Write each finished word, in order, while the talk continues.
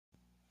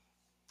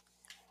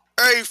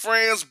Hey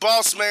friends,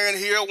 Bossman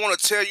here. I want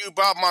to tell you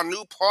about my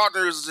new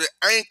partners at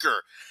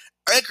Anchor.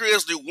 Anchor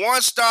is the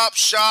one-stop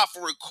shop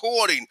for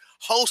recording,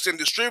 hosting,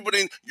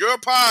 distributing your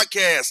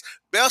podcast.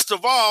 Best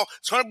of all,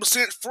 it's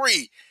 100%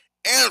 free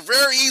and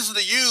very easy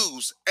to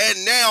use.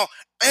 And now,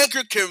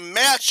 Anchor can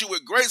match you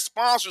with great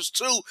sponsors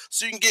too,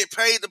 so you can get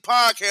paid the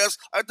podcast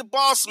like the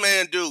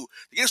Bossman do.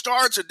 To get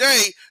started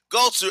today,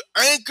 go to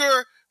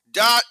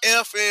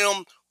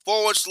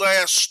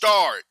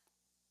anchor.fm/start.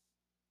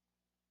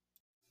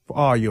 For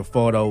all your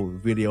photo,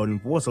 video,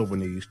 and voiceover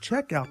needs,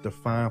 check out the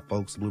fine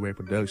folks at Blueberry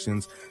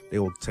Productions. They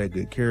will take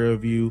good care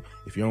of you.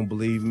 If you don't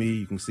believe me,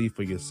 you can see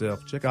for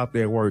yourself. Check out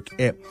their work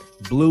at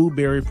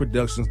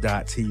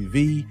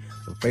blueberryproductions.tv,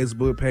 the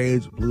Facebook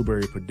page,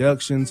 Blueberry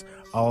Productions,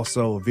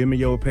 also a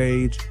Vimeo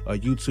page, a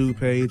YouTube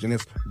page, and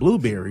it's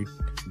Blueberry,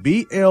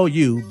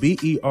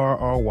 BLUBERRY,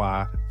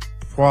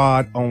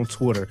 Prod on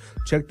Twitter.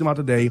 Check them out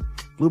today.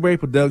 Blueberry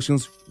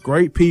Productions,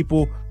 great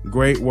people,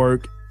 great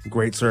work,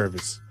 great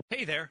service.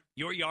 Hey there,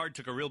 your yard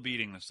took a real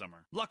beating this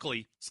summer.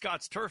 Luckily,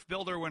 Scott's Turf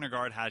Builder Winter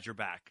Guard has your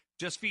back.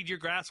 Just feed your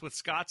grass with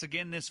Scott's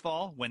again this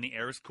fall when the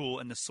air is cool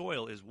and the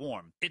soil is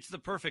warm. It's the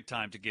perfect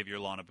time to give your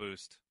lawn a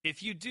boost.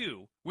 If you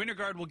do, Winter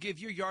Guard will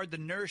give your yard the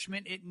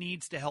nourishment it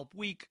needs to help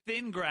weak,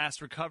 thin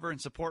grass recover and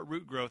support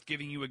root growth,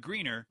 giving you a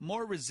greener,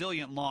 more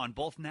resilient lawn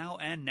both now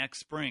and next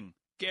spring.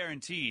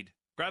 Guaranteed.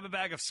 Grab a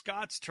bag of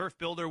Scott's Turf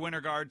Builder Winter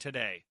Guard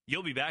today.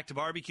 You'll be back to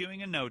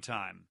barbecuing in no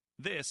time.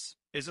 This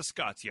is a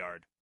Scott's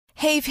Yard.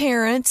 Hey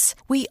parents,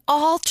 we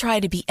all try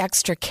to be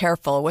extra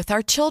careful with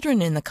our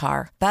children in the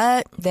car,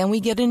 but then we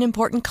get an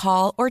important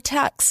call or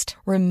text.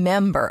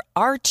 Remember,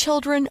 our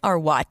children are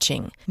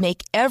watching.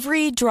 Make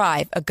every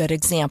drive a good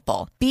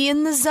example. Be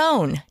in the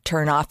zone.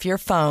 Turn off your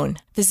phone.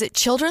 Visit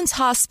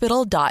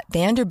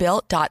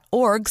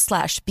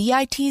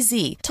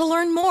childrenshospital.vanderbilt.org/BITZ to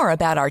learn more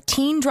about our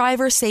teen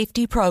driver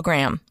safety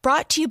program.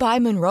 Brought to you by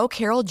Monroe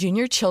Carroll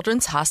Jr.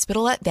 Children's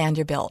Hospital at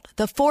Vanderbilt,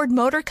 the Ford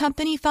Motor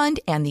Company Fund,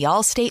 and the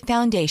Allstate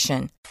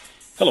Foundation.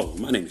 Hello,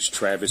 my name is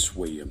Travis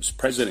Williams,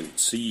 President and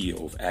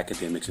CEO of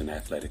Academics and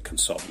Athletic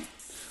Consulting,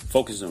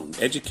 focusing on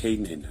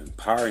educating and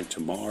empowering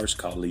tomorrow's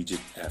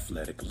collegiate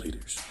athletic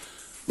leaders.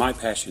 My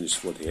passion is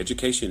for the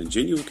education and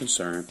genuine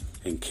concern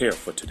and care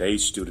for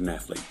today's student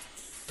athlete.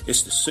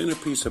 It's the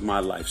centerpiece of my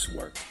life's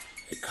work.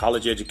 A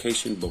college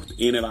education, both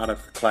in and out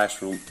of the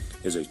classroom,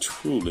 is a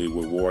truly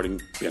rewarding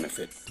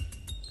benefit.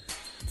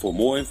 For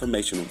more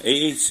information on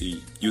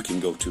AAC, you can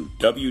go to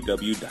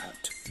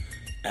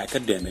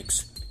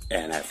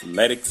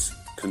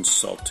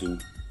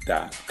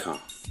www.academicsandathleticsconsulting.com.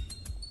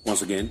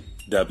 Once again,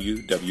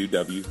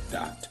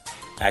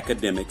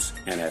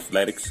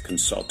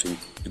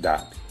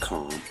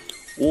 www.academicsandathleticsconsulting.com.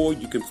 Or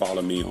you can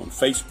follow me on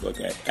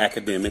Facebook at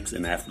Academics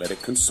and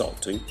Athletic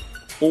Consulting,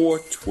 or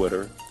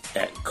Twitter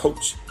at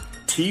Coach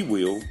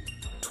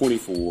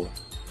TWill24,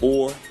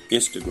 or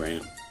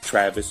Instagram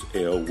Travis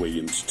L.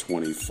 Williams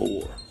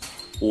 24.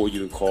 Or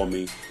you can call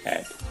me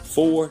at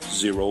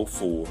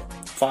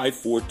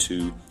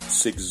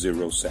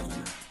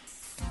 404-542-6079.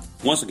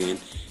 Once again,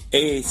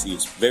 AAC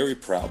is very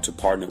proud to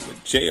partner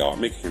with J.R.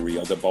 McHenry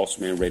of the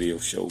Bossman Radio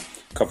Show,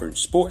 covering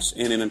sports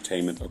and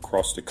entertainment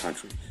across the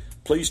country.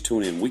 Please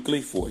tune in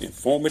weekly for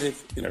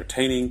informative,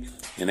 entertaining,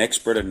 and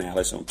expert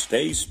analysis on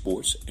today's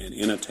sports and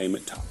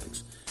entertainment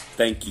topics.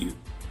 Thank you.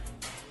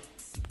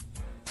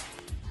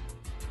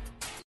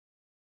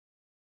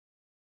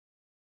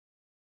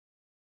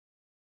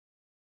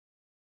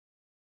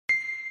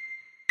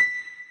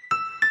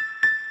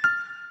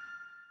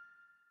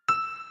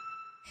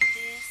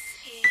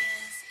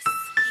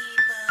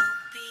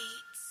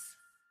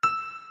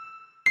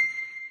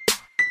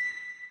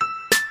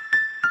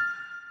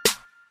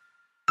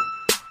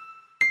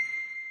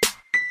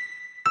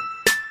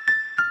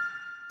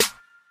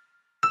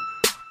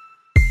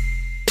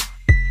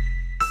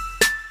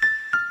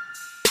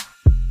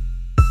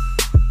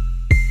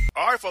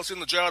 All right, folks, in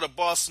the jar of the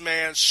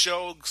Bossman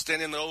Show,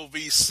 standing in the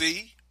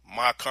OVC,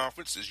 my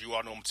conference, as you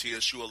all know, I'm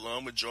TSU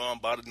alum, and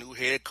joined by the new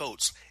head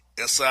coach,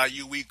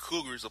 SIUE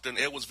Cougars, up in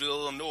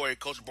Edwardsville, Illinois,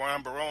 Coach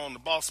Barone, the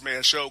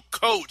Bossman Show.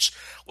 Coach,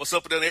 what's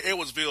up in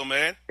Edwardsville,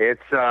 man?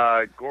 It's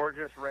a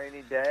gorgeous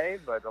rainy day,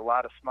 but a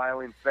lot of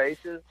smiling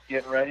faces,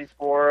 getting ready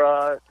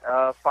for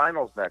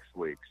finals next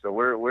week. So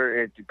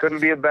it couldn't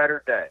be a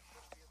better day.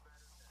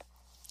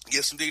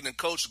 Yes, indeed. And,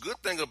 Coach, the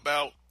good thing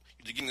about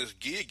you getting this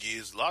gig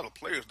is a lot of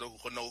players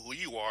know who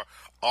you are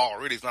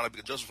already. It's not a big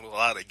adjustment for a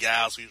lot of the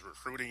guys who's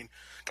recruiting,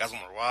 guys on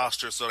the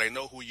roster, so they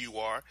know who you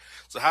are.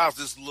 So how's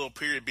this little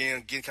period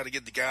been, kind of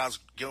get the guys,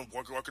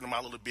 working them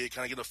out a little bit,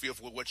 kind of get a feel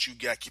for what you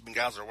got, keeping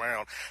guys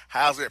around?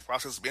 How's that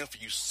process been for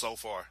you so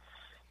far?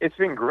 It's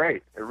been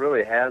great. It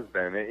really has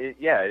been. It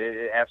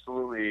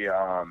absolutely,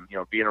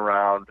 being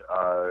around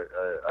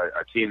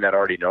a team that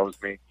already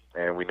knows me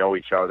and we know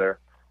each other.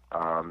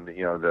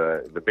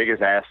 The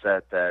biggest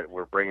asset that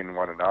we're bringing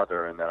one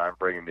another and that I'm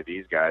bringing to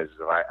these guys is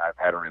that I've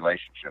had a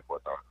relationship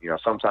with them.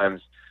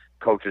 Sometimes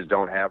coaches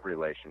don't have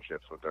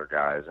relationships with their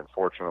guys.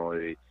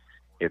 Unfortunately,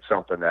 it's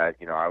something that,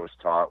 I was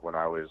taught when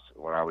I was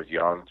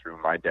young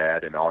through my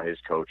dad and all his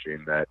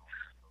coaching, that,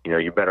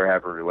 you better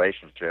have a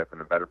relationship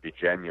and it better be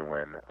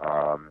genuine,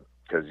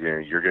 because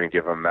you're going to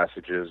give them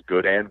messages,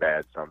 good and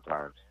bad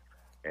sometimes.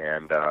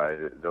 And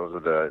those are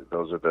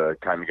the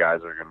kind of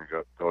guys that are going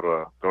to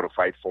go to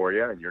fight for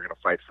you, and you're going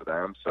to fight for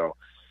them. So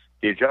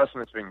the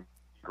adjustment's been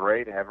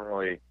great. I haven't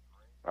really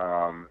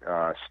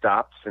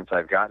stopped since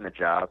I've gotten the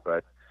job,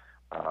 but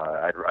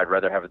I'd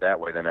rather have it that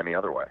way than any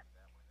other way.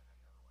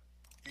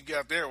 You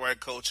got that right,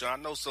 Coach. I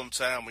know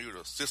sometime when you're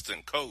the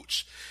assistant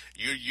coach,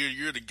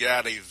 you're the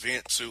guy they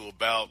vent to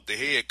about the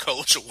head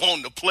coach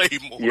wanting to play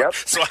more. Yep.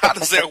 So how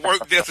does that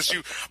work there since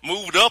you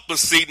moved up a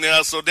seat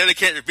now, so then they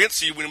can't vent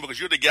to you anymore because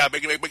you're the guy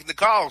making the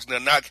calls now.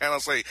 Not kind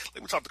of say,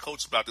 let me talk to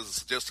coach about this and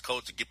suggest the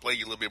coach to play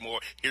you a little bit more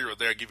here or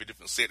there, give you a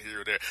different set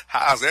here or there.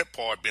 How's that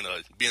part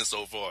been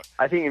so far?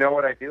 I think, you know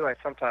what I do? I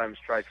sometimes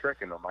try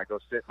tricking them. I go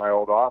sit in my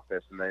old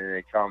office, and then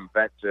they come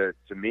vent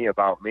to me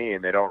about me,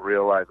 and they don't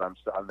realize I'm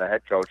the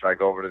head coach. I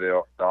go over to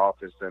the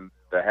office and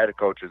the head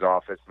coach's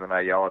office, and then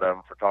I yell at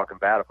them for talking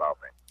bad about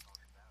me.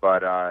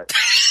 But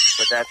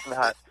that's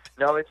not.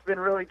 No, it's been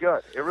really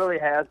good. It really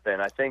has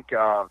been. I think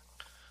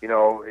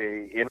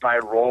in my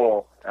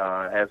role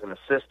as an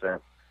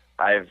assistant,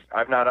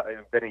 I've not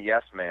been a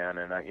yes man,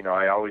 and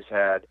I always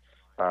had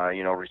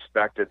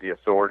respected the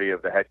authority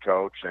of the head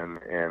coach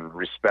and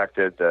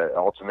respected that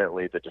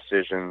ultimately the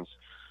decisions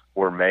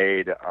were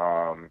made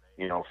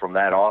from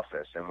that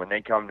office. And when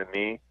they come to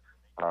me,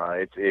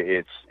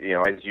 it's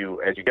as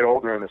you get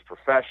older in this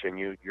profession,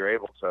 you're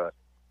able to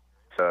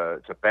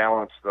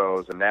balance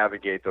those and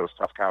navigate those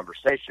tough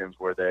conversations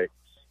where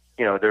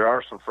there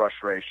are some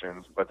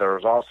frustrations, but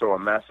there's also a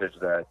message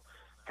that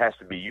has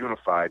to be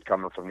unified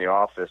coming from the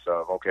office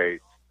of, okay,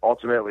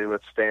 ultimately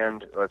let's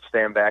stand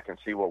back and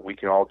see what we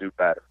can all do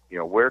better.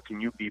 Where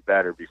can you be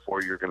better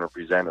before you're going to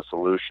present a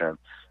solution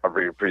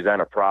or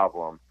present a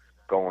problem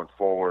going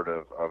forward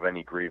of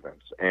any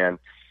grievance. And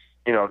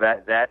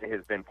that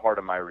has been part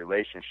of my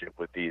relationship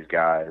with these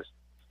guys.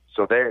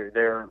 So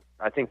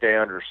I think they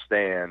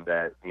understand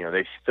that,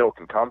 they still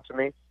can come to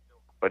me,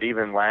 but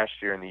even last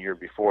year and the year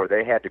before,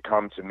 they had to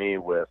come to me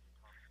with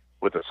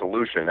a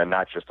solution and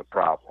not just a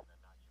problem.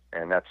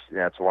 And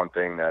that's one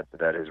thing that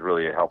has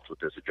really helped with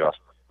this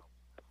adjustment.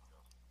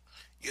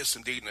 Yes,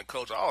 indeed. And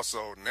Coach,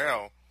 also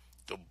now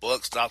the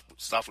buck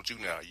stops with you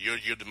now.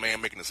 You're the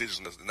man making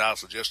decisions. It's not a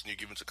suggestion you're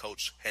giving to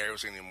Coach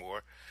Harris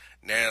anymore.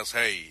 Now it's,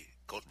 hey,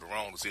 Coach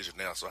Barone decision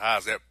now. So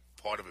how's that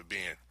part of it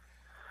been?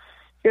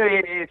 Yeah,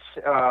 it's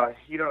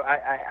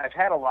I've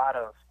had a lot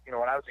of,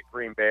 when I was at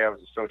Green Bay, I was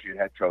associate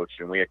head coach,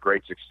 and we had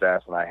great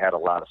success, and I had a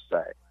lot of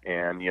say.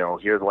 And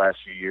here the last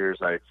few years,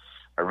 I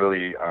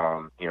really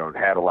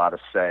had a lot of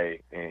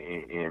say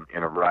in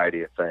a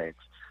variety of things.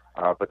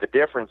 But the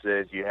difference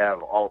is you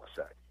have all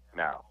the say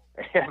now,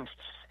 and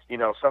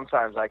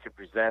sometimes I could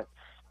present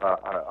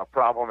a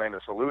problem and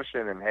a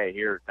solution, and hey,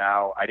 here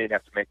now I didn't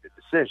have to make the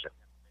decision.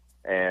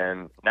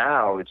 And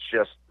now it's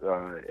just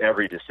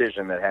every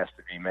decision that has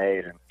to be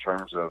made in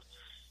terms of,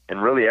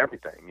 and really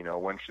everything.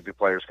 When should the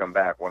players come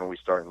back? When are we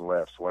starting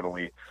lifts? When are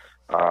we,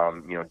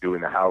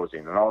 doing the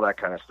housing and all that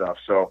kind of stuff?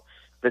 So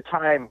the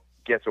time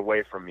gets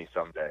away from me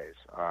some days,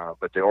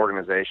 but the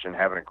organization,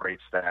 having a great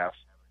staff,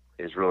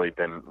 has really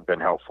been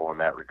helpful in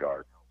that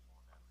regard.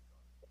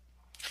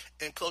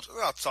 And Coach,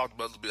 I talked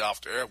about a little bit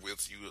off the air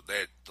with you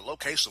that the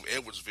location of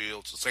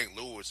Edwardsville to St.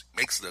 Louis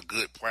makes it a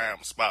good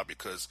prime spot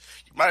because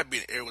you might be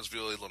in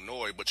Edwardsville,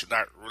 Illinois, but you're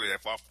not really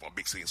that far from a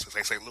big city,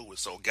 say St. Louis.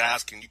 So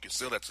you can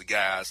sell that to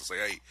guys and say,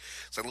 hey,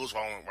 St. Louis is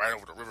right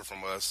over the river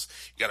from us.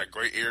 You got a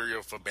great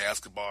area for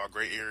basketball, a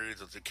great area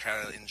to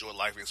kind of enjoy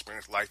life and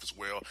experience life as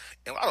well.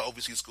 And a lot of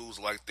OVC schools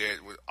like that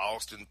with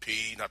Austin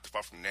Peay, not too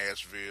far from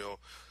Nashville,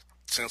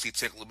 Tennessee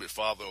Tech a little bit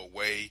farther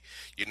away.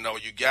 You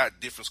got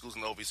different schools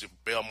in OVC,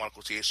 Belmont,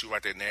 TSU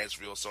right there in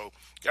Nashville. So,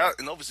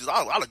 in OVC,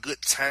 a lot of good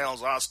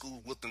towns, a lot of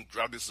schools within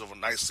drive distance of a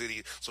nice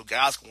city, so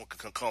guys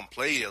can come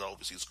play at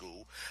OVC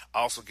school.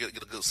 Also get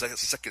a good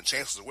second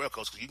chances as well,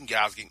 Coach, because you can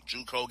guys get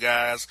JUCO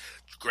guys,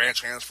 grad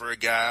transfer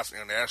guys,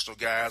 international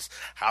guys,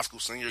 high school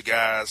senior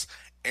guys,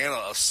 and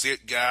a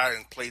sit guy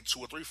and play 2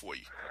 or 3 for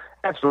you.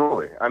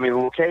 Absolutely. I mean, the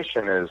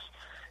location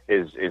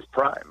is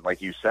prime,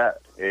 like you said.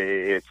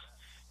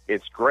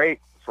 It's great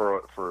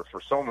for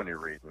so many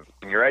reasons.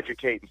 When you're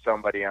educating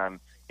somebody on,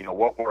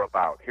 what we're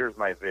about, here's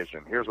my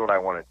vision, here's what I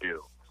want to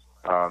do.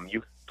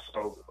 You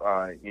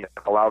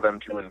allow them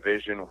to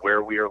envision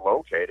where we are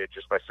located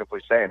just by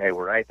simply saying, hey,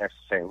 we're right next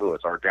to St. Louis.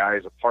 Our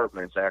guys'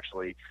 apartments,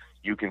 actually,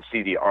 you can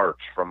see the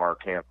arch from our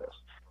campus.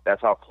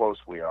 That's how close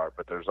we are.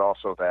 But there's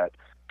also that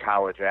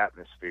college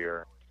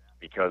atmosphere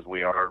because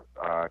we are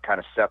kind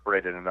of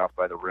separated enough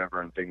by the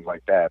river and things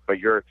like that. But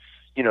you're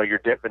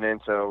dipping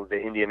into the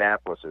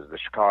Indianapolises, the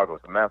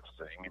Chicagos, the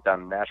Memphises, you get down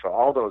to Nashville.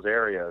 All those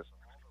areas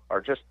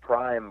are just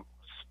prime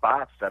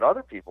spots that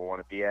other people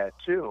want to be at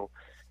too.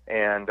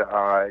 And,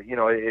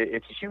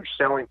 it's a huge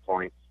selling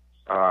point.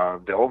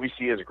 The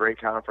OVC is a great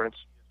conference,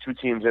 2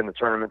 teams in the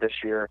tournament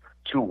this year,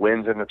 2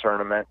 wins in the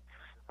tournament.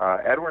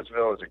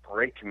 Edwardsville is a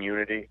great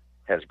community,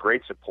 has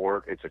great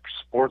support. It's a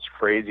sports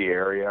crazy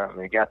area. I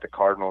mean, you got the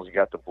Cardinals, you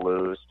got the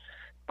Blues.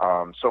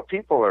 So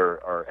people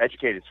are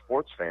educated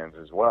sports fans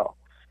as well.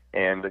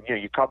 And,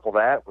 you couple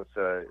that with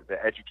the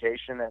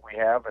education that we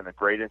have and a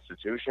great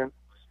institution.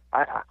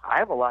 I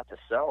have a lot to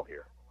sell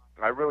here.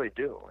 I really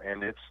do.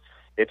 And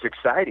it's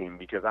exciting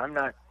because I'm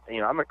not,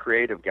 I'm a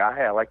creative guy.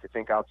 I like to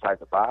think outside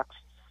the box.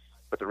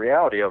 But the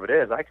reality of it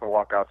is I can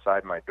walk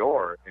outside my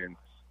door and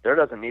there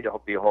doesn't need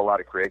to be a whole lot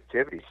of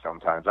creativity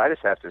sometimes. I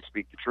just have to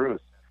speak the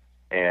truth.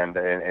 And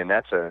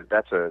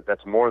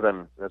that's more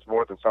than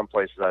some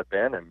places I've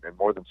been and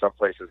more than some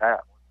places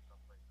have.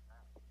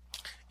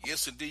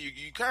 Yes, indeed.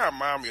 You kind of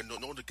remind me of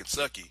Northern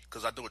Kentucky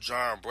because I know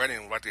John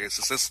Brennan right there in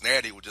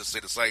Cincinnati would just say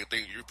the same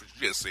thing you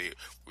just said.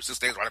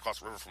 Cincinnati's right across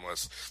the river from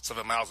us,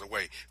 7 miles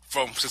away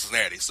from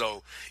Cincinnati.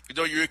 So,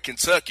 you're in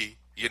Kentucky,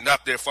 you're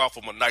not that far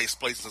from a nice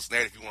place in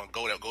Cincinnati if you want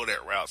to go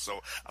that route. So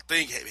I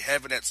think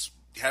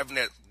having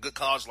that good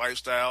college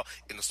lifestyle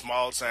in a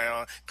small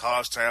town,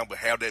 college town, but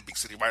have that big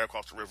city right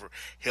across the river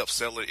helps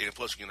sell it. And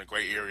plus, you're in a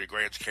great area,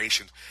 great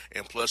education,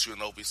 and plus you're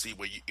in OVC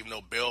where even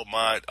though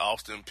Belmont,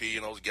 Austin P,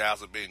 and those guys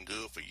have been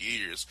good for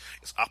years,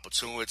 it's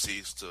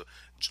opportunities to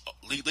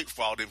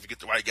leapfrog them if you get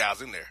the right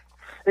guys in there.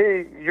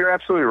 Hey, you're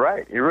absolutely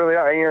right. You really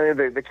are.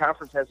 The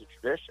conference has a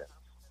tradition.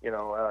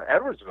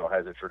 Edwardsville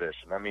has a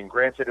tradition. I mean,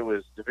 granted, it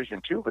was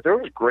Division II, but there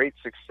was great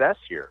success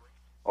here.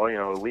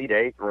 Elite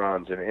Eight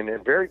runs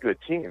and very good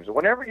teams.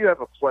 Whenever you have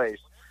a place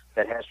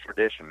that has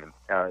tradition,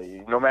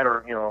 no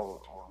matter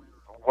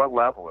what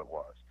level it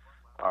was,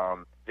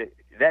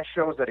 that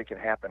shows that it can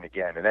happen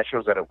again, and that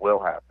shows that it will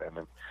happen.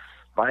 And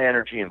my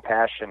energy and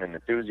passion and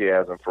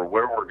enthusiasm for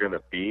where we're going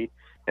to be,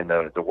 and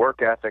the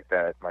work ethic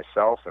that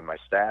myself and my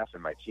staff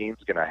and my team's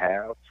going to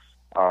have,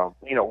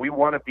 we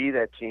want to be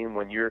that team.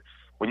 When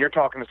you're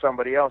talking to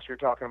somebody else, you're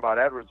talking about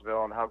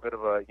Edwardsville and how good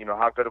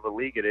of a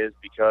league it is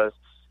because.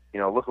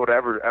 Look what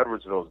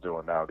Edwardsville's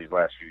doing now these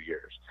last few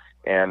years.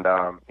 And,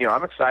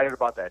 I'm excited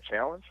about that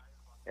challenge.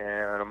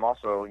 And I'm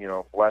also,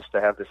 blessed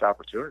to have this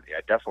opportunity.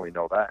 I definitely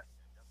know that.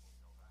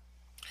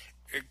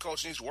 And,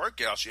 Coach, these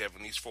workouts you have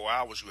in these 4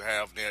 hours you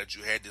have now that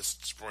you had this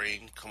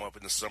spring come up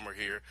in the summer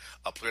here,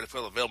 player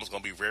development is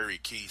going to be very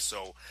key.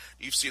 So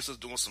you see us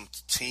doing some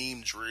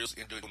team drills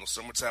in the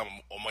summertime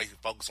or maybe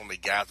focus on the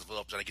guys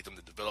develop, trying to get them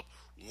to develop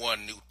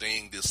one new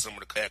thing this summer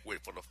to connect with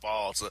for the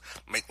fall to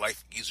make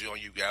life easier on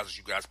you guys as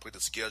you guys play the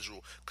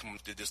schedule coming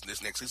to this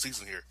next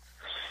season here.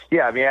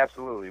 Yeah, I mean,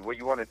 absolutely. What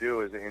you want to do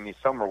is in these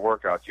summer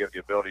workouts, you have the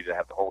ability to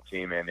have the whole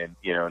team in, and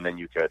then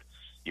you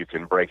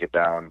can break it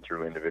down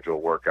through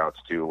individual workouts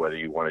too, whether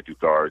you want to do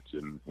guards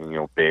and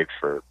bigs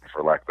for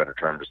lack of a better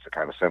term, just to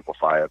kind of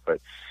simplify it.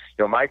 But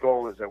my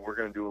goal is that we're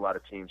going to do a lot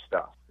of team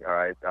stuff. All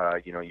right,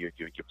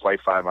 you play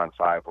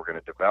 5-on-5. We're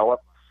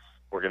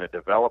going to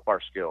develop our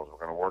skills.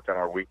 We're going to work on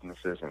our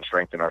weaknesses and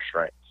strengthen our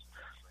strengths.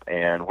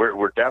 And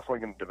we're definitely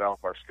going to develop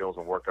our skills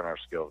and work on our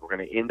skills. We're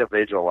going to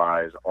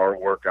individualize our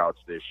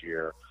workouts this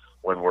year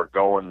when we're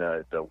going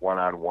the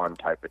one-on-one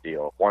type of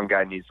deal. If one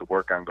guy needs to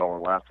work on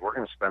going left, we're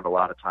going to spend a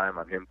lot of time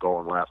on him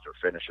going left or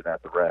finishing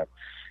at the rim.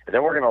 And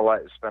then we're going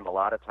to spend a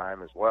lot of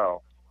time as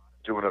well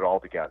doing it all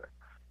together.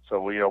 So,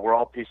 we're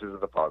all pieces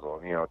of the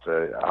puzzle. It's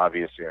a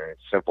obvious,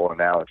 simple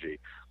analogy,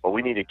 but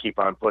we need to keep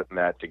on putting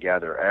that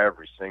together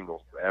every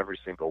single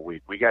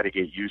week. We got to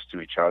get used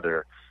to each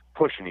other,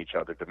 pushing each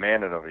other,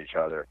 demanding of each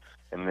other.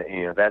 And,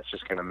 that's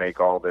just going to make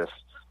all this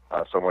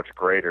so much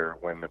greater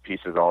when the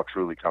pieces all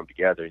truly come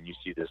together and you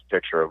see this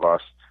picture of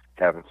us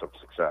having some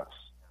success.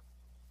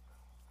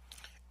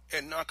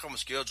 And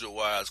non-conference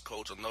schedule-wise,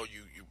 Coach, I know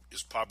you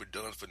it's probably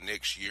done for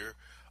next year.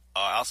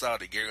 Outside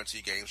of the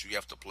guarantee games you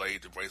have to play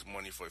to raise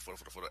money for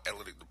the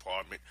athletic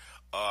department,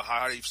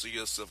 how do you see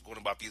yourself going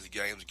about these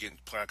games,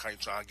 trying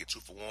to get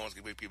 2-for-1s,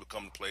 get people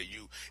come to play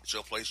you? It's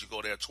your place. You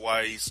go there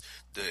twice.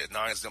 The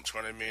non-exempt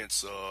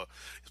tournaments,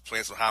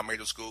 playing some high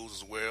major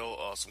schools as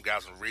well. Some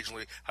guys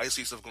regionally. How do you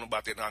see yourself going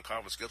about that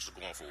non-conference schedule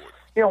going forward?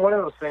 One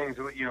of those things,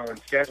 in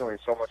scheduling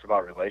is so much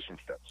about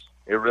relationships.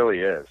 It really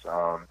is.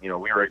 We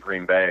were at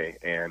Green Bay,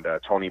 and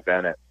Tony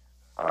Bennett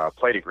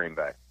played at Green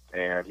Bay,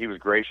 and he was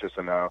gracious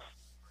enough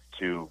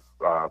to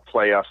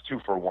play us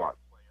 2-for-1.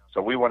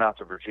 So we went out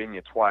to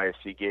Virginia twice.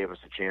 He gave us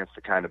a chance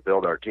to kind of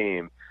build our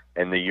team.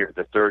 And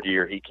the third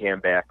year, he came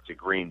back to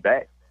Green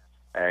Bay.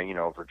 And,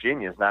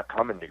 Virginia's not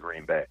coming to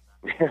Green Bay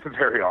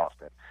very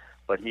often.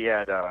 But he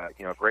had, a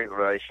great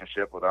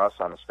relationship with us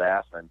on the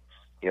staff and,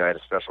 had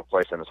a special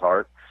place in his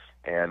heart.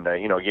 And,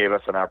 gave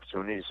us an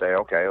opportunity to say,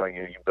 okay,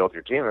 you built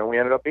your team. And we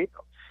ended up beating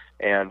them.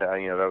 And,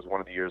 that was one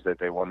of the years that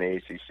they won the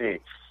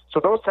ACC. So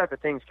those type of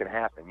things can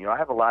happen. I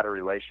have a lot of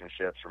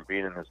relationships from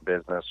being in this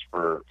business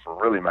for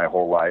really my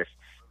whole life.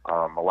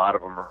 A lot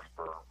of them are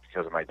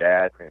because of my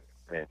dad and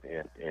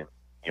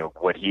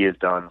what he has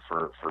done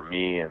for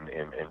me and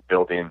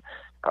building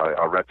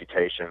a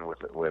reputation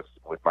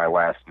with my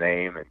last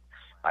name. And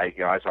I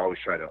always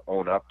try to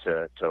own up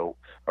to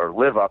or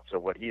live up to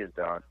what he has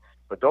done.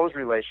 But those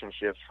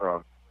relationships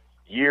from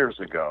years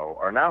ago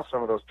are now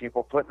some of those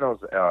people putting those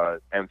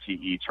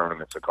MTE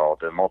tournaments are called,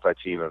 the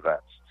multi-team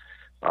events.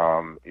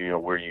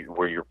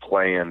 Where you're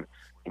playing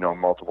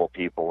multiple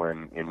people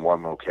in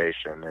one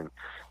location. And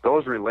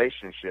those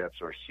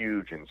relationships are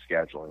huge in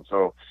scheduling.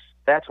 So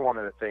that's one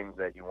of the things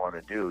that you want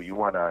to do. You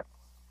want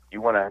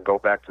to go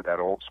back to that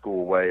old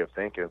school way of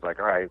thinking. It's like,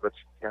 all right,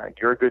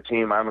 you're a good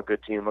team, I'm a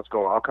good team, let's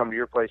go. I'll come to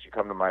your place, you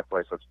come to my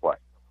place, let's play.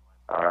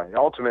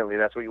 Ultimately,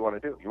 that's what you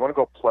want to do. You want to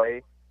go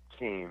play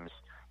teams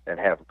and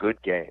have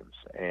good games,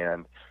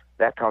 and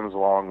that comes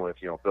along with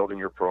building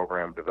your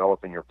program,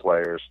 developing your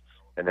players,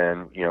 and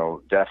then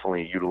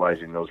definitely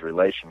utilizing those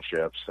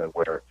relationships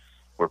where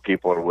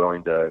people are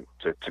willing to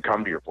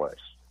come to your place.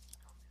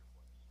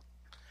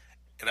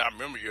 And I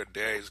remember your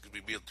dad used to be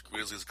with the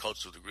Grizzlies,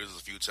 coach of the Grizzlies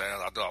a few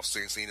times. I know I've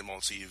seen him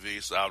on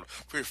TV, so I'm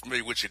pretty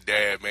familiar with your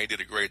dad, man. He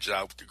did a great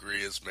job with the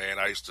Grizz, man.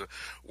 I used to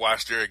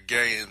watch their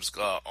games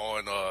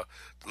on the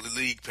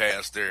League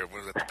Pass there when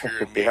it was at the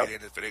Pyramid Yep.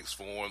 and the FedEx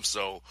Forum.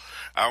 So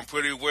I'm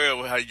pretty aware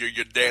of how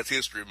your dad's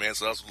history, man.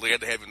 So I was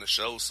glad to have him in the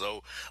show.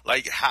 So,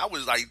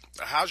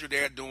 how's your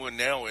dad doing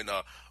now? And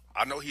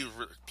I know he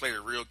played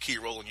a real key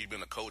role in you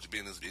being a coach,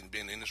 being in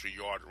the industry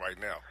you are right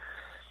now.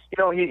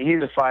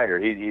 He's a fighter.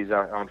 He's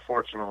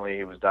unfortunately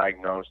he was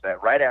diagnosed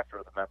right after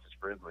the Memphis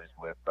Grizzlies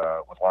with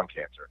lung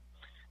cancer,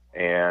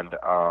 and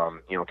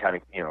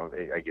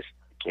I guess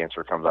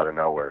cancer comes out of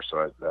nowhere.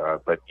 So,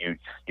 but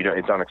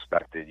it's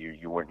unexpected.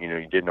 You weren't you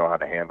didn't know how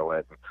to handle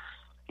it.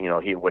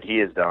 What he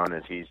has done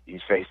is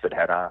he's faced it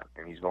head on,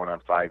 and he's going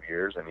on 5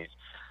 years, and he's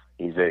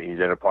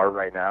at a part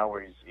right now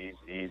where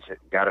he's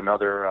got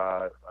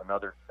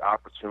another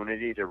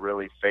opportunity to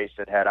really face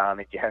it head on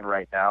again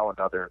right now.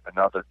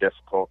 Another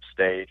difficult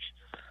stage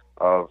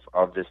of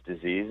this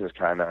disease is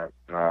kind of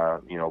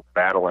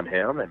battling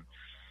him,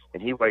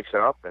 and he wakes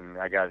up, and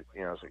I got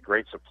it's a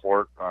great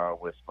support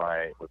with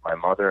my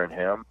mother and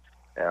him.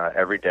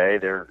 Every day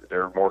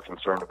they're more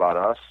concerned about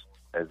us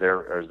as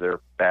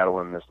they're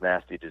battling this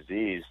nasty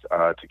disease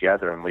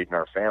together and leading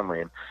our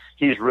family. And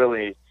he's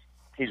really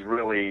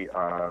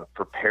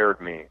prepared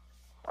me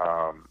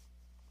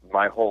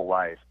my whole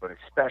life, but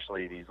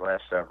especially these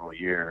last several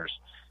years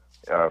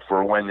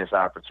for when this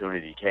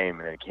opportunity came,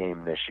 and it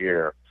came this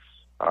year,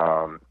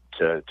 to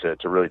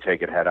really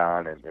take it head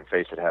on and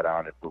face it head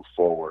on and move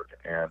forward.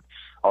 And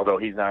although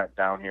he's not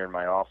down here in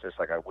my office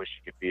like I wish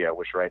he could be, I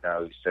wish right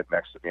now he'd sit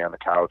next to me on the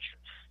couch.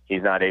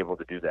 He's not able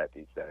to do that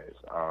these days.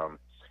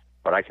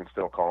 But I can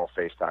still call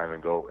FaceTime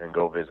and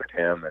go visit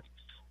him,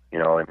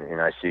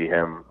 and I see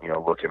him,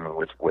 looking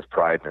with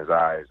pride in his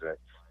eyes. That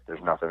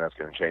there's nothing that's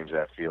going to change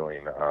that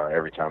feeling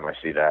every time I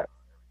see that.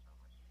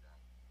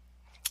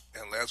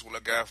 And last one I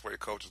got for you,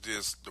 Coach,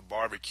 is the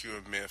barbecue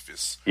in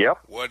Memphis. Yep.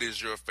 What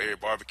is your favorite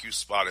barbecue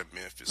spot in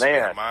Memphis?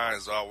 Man.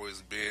 Mine's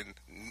always been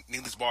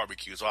Neely's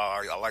Barbecue. So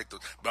I like the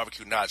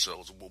barbecue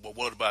nachos. But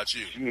what about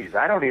you? Jeez,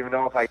 I don't even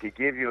know if I could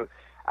give you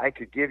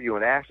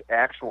an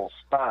actual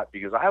spot,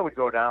 because I would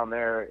go down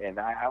there and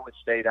I would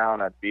stay down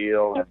on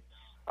Beale. And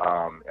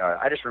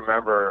I just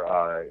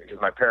remember because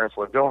my parents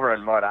lived over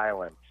in Mud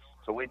Island.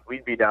 So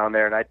we'd be down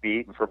there, and I'd be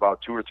eating for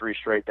about 2 or 3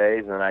 straight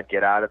days, and then I'd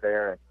get out of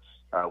there.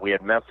 And we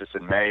had Memphis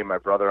in May. My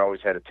brother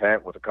always had a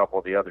tent with a couple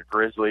of the other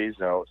Grizzlies.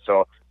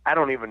 So I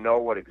don't even know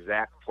what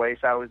exact place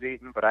I was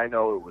eating, but I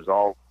know it was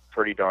all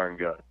pretty darn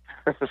good.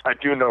 I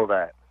do know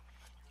that.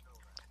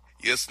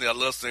 Yes, and I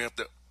love saying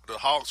the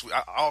Hawks.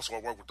 I also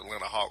work with the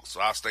Atlanta Hawks, so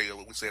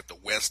we stay at the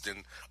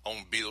Westin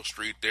on Beale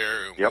Street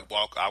there, and Yep.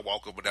 I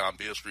walk up and down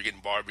Beale Street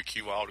getting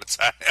barbecue all the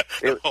time.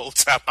 The whole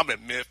time I'm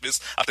in Memphis,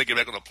 I think you're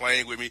back on the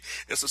plane with me.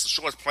 It's just the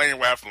shortest plane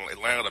ride from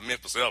Atlanta to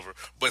Memphis ever,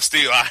 but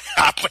still, I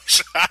make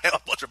sure I have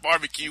a bunch of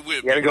barbecue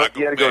with me. You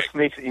gotta go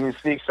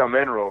sneak some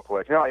in real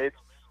quick. No,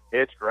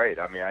 it's great.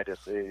 I mean,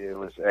 it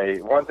was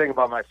one thing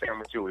about my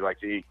family too. We like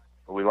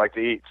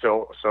to eat.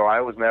 So I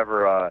was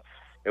never.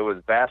 It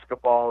was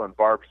basketball and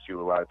barbecue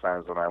a lot of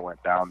times when I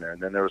went down there.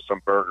 And then there was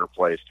some burger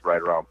place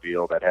right around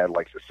Beale that had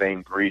like the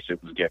same grease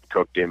it was getting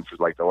cooked in for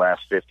like the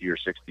last 50 or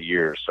 60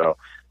 years. So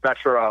not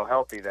sure how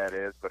healthy that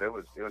is, but it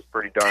was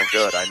pretty darn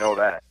good. I know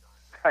that.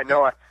 I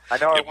know.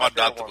 Yeah, my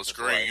doctor would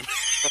scream.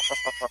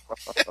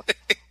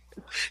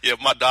 Yeah,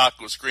 my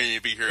doctor would scream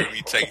if he heard me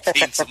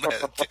eating some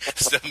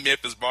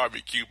Memphis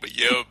barbecue. But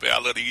yeah, man, I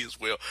love to eat as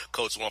well.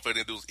 Coach, one thing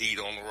to do is eat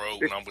on the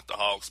road when I'm with the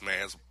Hawks,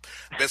 man.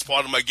 Best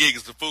part of my gig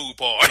is the food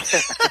part.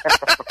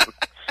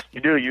 You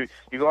do. You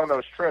go on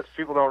those trips.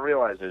 People don't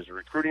realize there's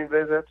recruiting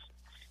visits,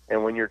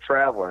 and when you're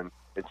traveling,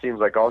 it seems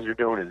like all you're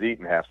doing is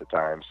eating half the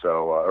time.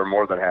 So, or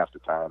more than half the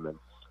time,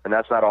 and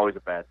that's not always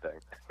a bad thing.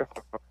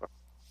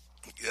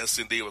 Yes,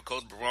 indeed. Well,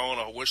 Coach Barone,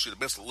 I wish you the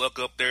best of luck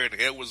up there in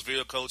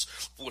Edwardsville, Coach.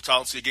 We'll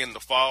talk to you again in the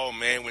fall,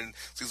 man, when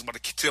season's about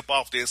to tip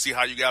off there and see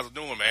how you guys are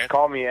doing, man.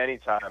 Call me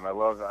anytime. I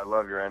love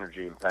your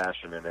energy and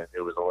passion, and it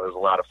was a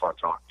lot of fun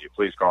talking to you.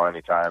 Please call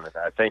anytime, and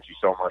I thank you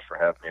so much for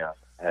having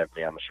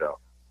me on the show.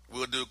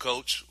 Will do,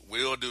 Coach.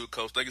 Will do,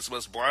 Coach. Thank you so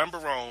much. Brian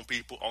Barone,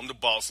 people, on the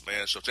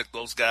Bossman Show. Check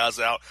those guys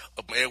out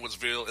up in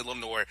Edwardsville,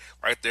 Illinois,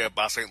 right there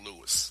by St.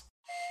 Louis.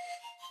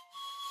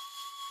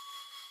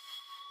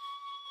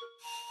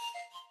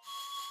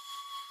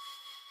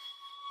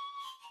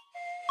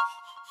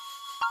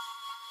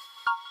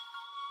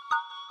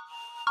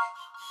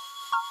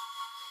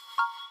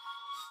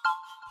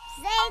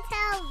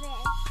 Zaytoven.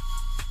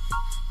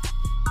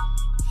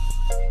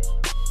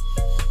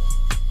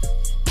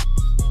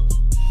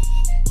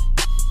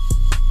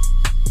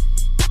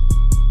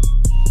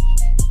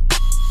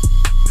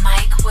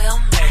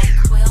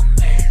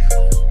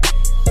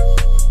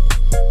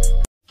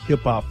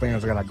 Hip-hop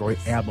fans, I got a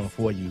great album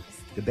for you.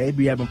 The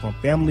debut album from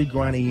Family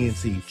Grind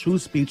ENT, True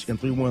Speech and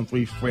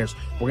 313 Fresh.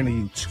 We're going to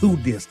use 2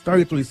 discs,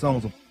 33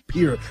 songs of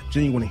pure,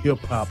 genuine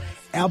hip-hop.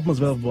 Albums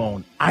available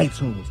on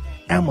iTunes,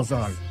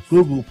 Amazon,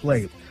 Google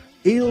Play,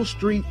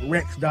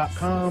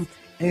 illstreetrex.com,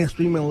 and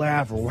streaming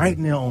live right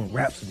now on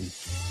Rhapsody,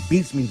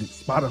 Beats Music,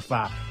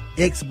 Spotify,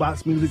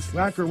 Xbox Music,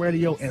 Slacker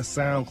Radio, and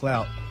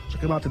SoundCloud.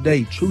 Check them out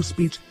today. True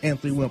Speech and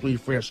 313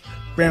 Fresh.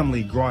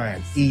 Family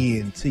Grind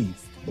ENT.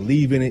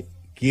 Believe in it.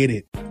 Get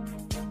it.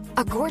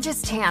 A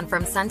gorgeous tan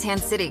from Suntan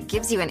City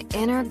gives you an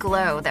inner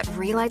glow that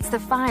relights the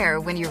fire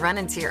when you run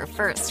into your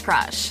first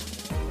crush.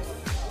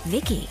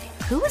 Vicky,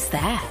 who was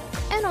that?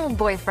 An old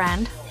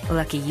boyfriend.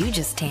 Lucky you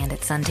just tanned at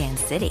Suntan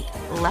City.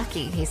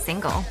 Lucky he's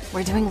single.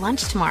 We're doing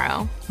lunch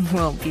tomorrow.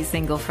 Won't be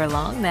single for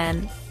long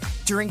then.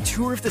 During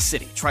Tour of the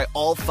City, try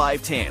all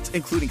 5 tans,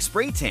 including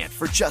spray tan,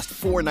 for just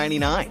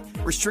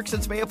 $4.99.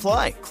 Restrictions may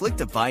apply. Click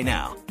to buy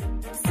now.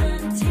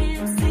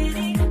 Suntan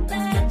City,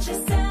 let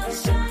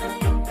yourself shine.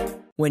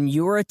 When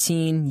you're a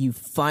teen, you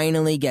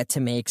finally get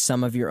to make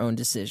some of your own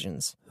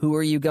decisions. Who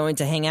are you going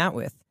to hang out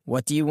with?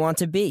 What do you want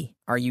to be?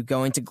 Are you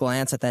going to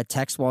glance at that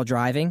text while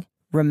driving?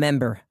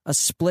 Remember, a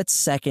split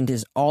second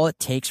is all it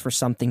takes for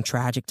something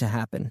tragic to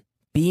happen.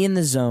 Be in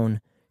the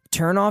zone.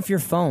 Turn off your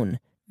phone.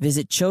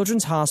 Visit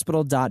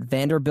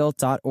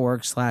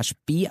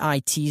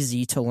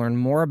childrenshospital.vanderbilt.org/BITZ to learn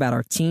more about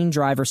our teen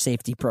driver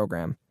safety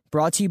program.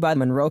 Brought to you by the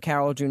Monroe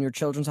Carroll Jr.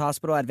 Children's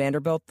Hospital at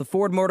Vanderbilt, the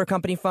Ford Motor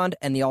Company Fund,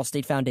 and the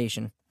Allstate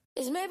Foundation.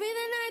 It's maybe the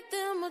night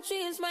that my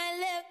dreams might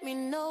let me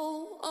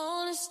know.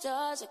 All the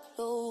stars are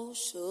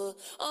closer.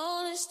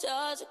 All the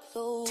stars are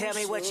closer. Tell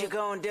me what you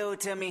gonna do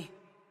to me.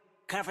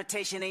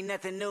 Confrontation ain't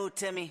nothing new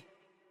to me.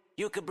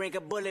 You could bring a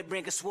bullet,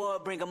 bring a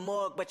sword, bring a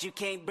morgue, but you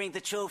can't bring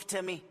the truth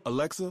to me.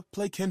 Alexa,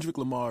 play Kendrick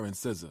Lamar and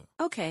SZA.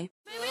 Okay.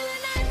 Maybe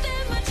the night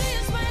that my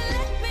dreams might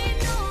let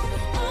me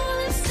know.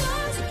 All the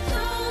stars are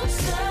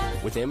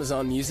closer. With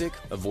Amazon Music,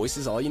 a voice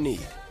is all you need.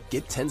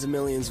 Get tens of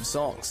millions of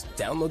songs.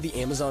 Download the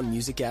Amazon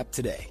Music app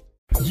today.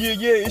 Yeah,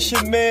 it's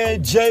your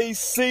man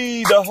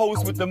JC, the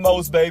host with the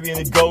most, baby, and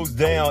it goes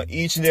down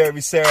each and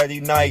every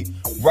Saturday night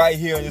right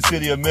here in the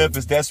city of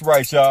Memphis. That's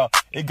right, y'all.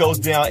 It goes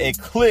down at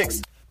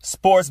Clicks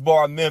Sports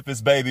Bar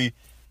Memphis, baby.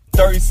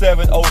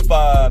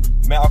 3705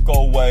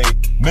 Malco Way,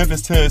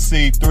 Memphis,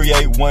 Tennessee,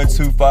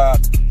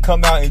 38125.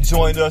 Come out and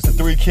join us, the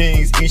Three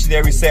Kings, each and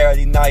every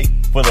Saturday night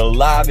for the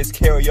livest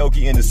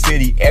karaoke in the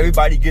city.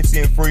 Everybody gets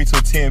in free till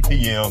 10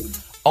 p.m.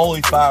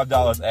 Only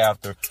 $5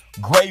 after.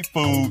 Great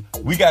food.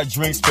 We got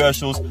drink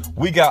specials.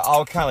 We got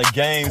all kind of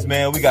games,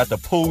 man. We got the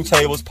pool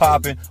tables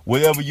popping.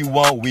 Whatever you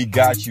want, we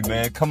got you,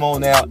 man. Come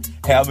on out.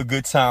 Have a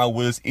good time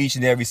with us each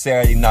and every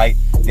Saturday night.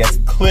 That's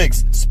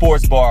Clicks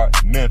Sports Bar,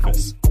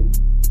 Memphis.